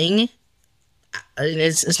whole thing,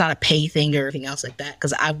 it's not a pay thing or anything else like that,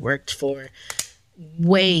 because I've worked for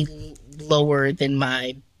way lower than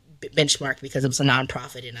my benchmark because it was a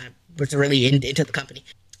nonprofit and I was really into the company.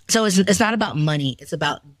 So it's not about money. It's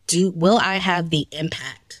about, will I have the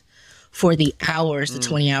impact for the hours, the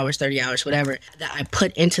 20 hours, 30 hours, whatever, that I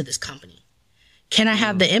put into this company? Can I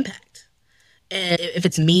have the impact? And if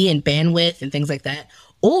it's me and bandwidth and things like that,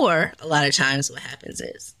 or a lot of times what happens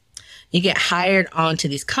is you get hired onto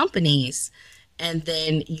these companies and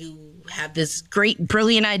then you have this great,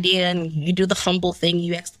 brilliant idea and you do the humble thing.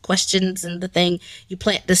 You ask the questions and the thing, you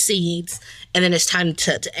plant the seeds, and then it's time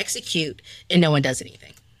to execute and no one does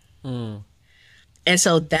anything. And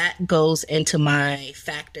so that goes into my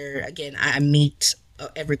factor. Again, I meet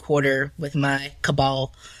every quarter with my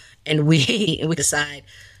cabal and we decide,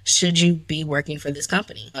 should you be working for this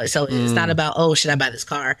company? So it's not about, should I buy this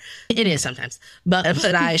car? It is sometimes. But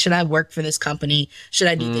should I work for this company? Should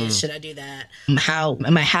I do this? Should I do that? How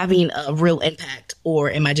am I having a real impact, or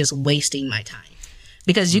am I just wasting my time?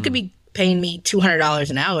 Because you could be paying me $200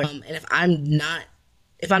 an hour. And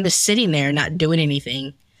if I'm just sitting there not doing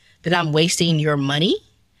anything, then I'm wasting your money.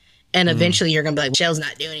 And eventually you're going to be like, Michelle's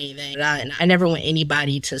not doing anything. And I never want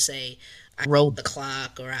anybody to say, I rode the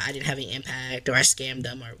clock, or I didn't have any impact, or I scammed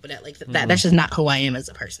them, or whatever. Like that. That's just not who I am as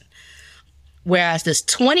a person. Whereas this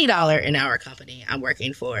 $20 an hour company I'm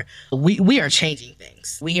working for, we are changing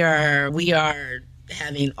things. We are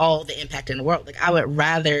having all the impact in the world. Like I would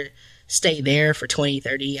rather stay there for 20,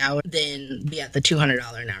 30 hours than be at the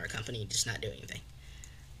 $200 an hour company just not doing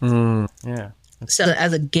anything. Yeah. So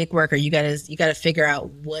as a gig worker, you gotta figure out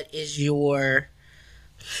what is your.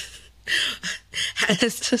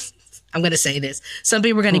 I'm going to say this. Some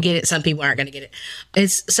people are going to get it. Some people aren't going to get it.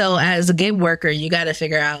 So as a gig worker, you got to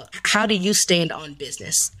figure out, how do you stand on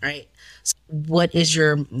business, right? So what is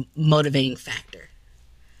your motivating factor?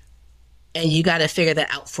 And you got to figure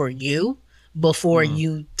that out for you before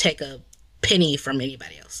you take a penny from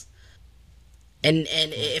anybody else. And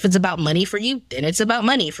if it's about money for you, then it's about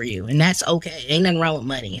money for you. And that's okay. Ain't nothing wrong with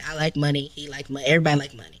money. I like money. He like money. Everybody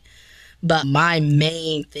like money. But my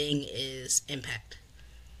main thing is impact.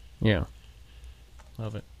 Yeah.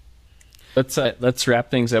 Love it. Let's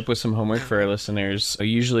wrap things up with some homework for our listeners. So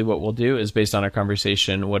usually what we'll do is, based on our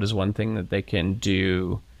conversation, what is one thing that they can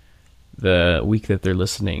do the week that they're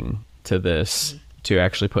listening to this to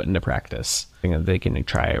actually put into practice, something that they can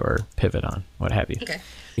try or pivot on, what have you. Okay.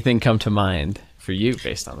 Anything come to mind for you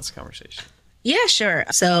based on this conversation? Yeah, sure.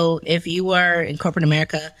 So if you are in corporate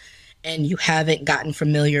America and you haven't gotten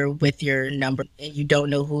familiar with your number and you don't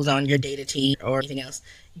know who's on your data team or anything else,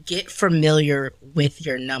 get familiar with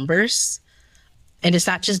your numbers. And it's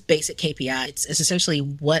not just basic KPIs. It's essentially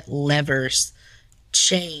what levers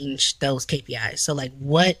change those KPIs. So like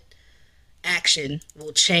what action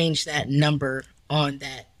will change that number on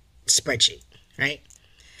that spreadsheet, right?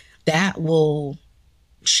 That will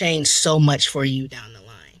change so much for you down the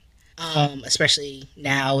line. Especially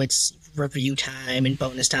now it's review time and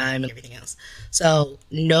bonus time and everything else. So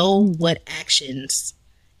know what actions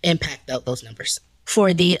impact those numbers.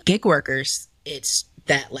 For the gig workers, it's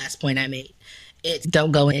that last point I made. It's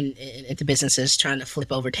don't go into businesses trying to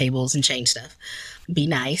flip over tables and change stuff. Be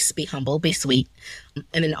nice, be humble, be sweet.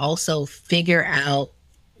 And then also figure out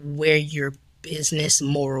where your business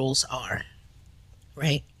morals are,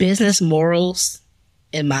 right? Business morals,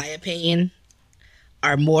 in my opinion,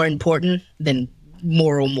 are more important than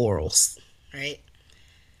moral morals, right?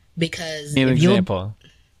 Because Give me an example.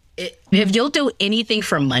 If you'll do anything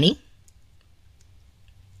for money,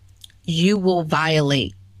 you will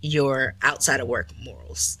violate your outside of work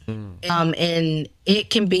morals. And it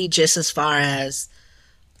can be just as far as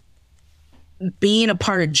being a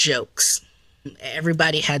part of jokes.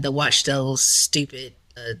 Everybody had to watch those stupid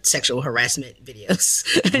sexual harassment videos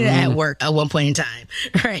at work at one point in time,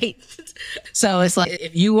 right? So it's like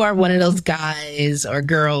if you are one of those guys or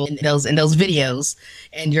girls in those videos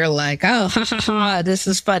and you're like, oh, ha, ha, ha, this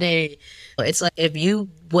is funny. It's like if you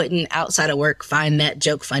wouldn't outside of work find that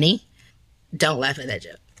joke funny, don't laugh at that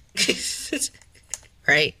joke.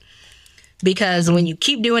 Right? Because when you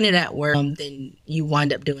keep doing it at work, then you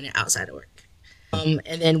wind up doing it outside of work. And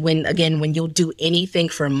then when you'll do anything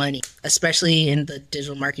for money, especially in the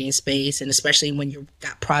digital marketing space, and especially when you've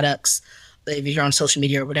got products, if you're on social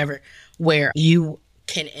media or whatever, where you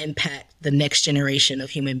can impact the next generation of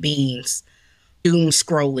human beings, doom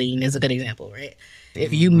scrolling is a good example, right?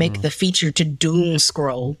 If you make the feature to doom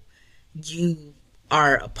scroll, you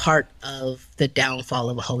are a part of the downfall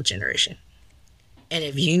of a whole generation. And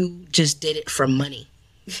if you just did it for money,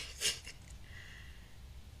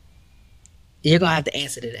 you're going to have to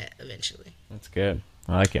answer to that eventually. That's good.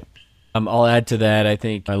 I like it. I'll add to that. I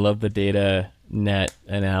think I love the data net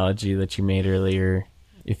analogy that you made earlier.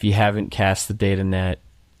 If you haven't cast the data net,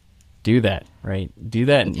 do that, right? Do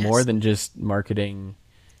that more than just marketing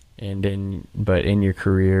but in your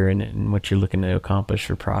career and in what you're looking to accomplish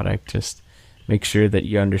for product. Just make sure that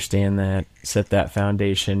you understand that, set that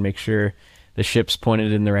foundation, make sure the ship's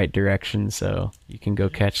pointed in the right direction so you can go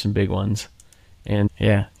catch some big ones. And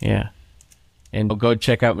yeah. And go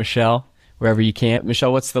check out Michelle wherever you can.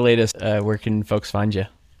 Michelle, what's the latest? Where can folks find you?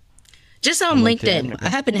 Just on LinkedIn. I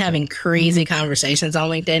have been having crazy conversations on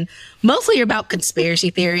LinkedIn, mostly about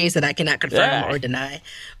conspiracy theories that I cannot confirm or deny.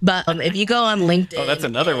 But if you go on LinkedIn... Oh, that's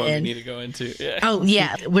another one we need to go into. Yeah. Oh,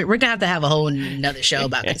 yeah. We're going to have a whole another show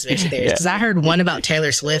about conspiracy theories. Because I heard one about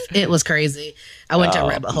Taylor Swift. It was crazy. I went to a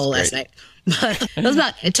rabbit hole last night. But it was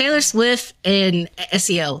about Taylor Swift and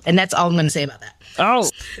SEO. And that's all I'm going to say about that. Oh,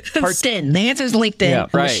 LinkedIn. The answer is LinkedIn. Yeah,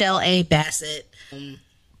 right. Michelle A. Bassett.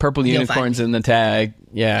 Purple unicorns in the tag.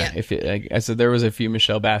 Yeah. If I said there was a few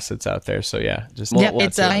Michelle Bassetts out there. So yeah, just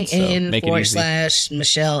it's //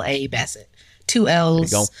 Michelle A. Bassett. 2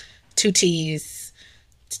 L's, 2 T's,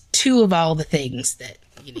 2 of all the things that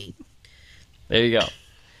you need. There you go.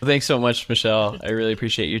 Thanks so much, Michelle. I really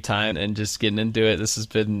appreciate your time and just getting into it. This has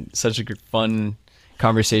been such a fun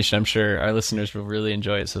conversation. I'm sure our listeners will really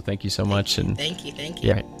enjoy it. So thank you so much. And thank you.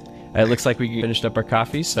 Yeah, it looks like we finished up our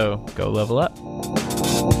coffee. So go level up.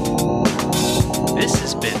 This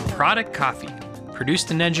has been Product Coffee,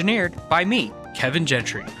 produced and engineered by me, Kevin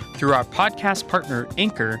Gentry. Through our podcast partner,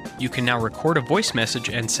 Anchor, you can now record a voice message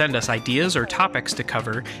and send us ideas or topics to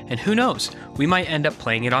cover, and who knows, we might end up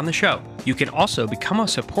playing it on the show. You can also become a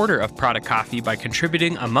supporter of Product Coffee by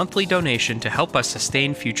contributing a monthly donation to help us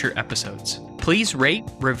sustain future episodes. Please rate,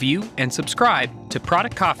 review, and subscribe to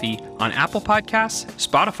Product Coffee on Apple Podcasts,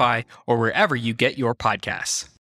 Spotify, or wherever you get your podcasts.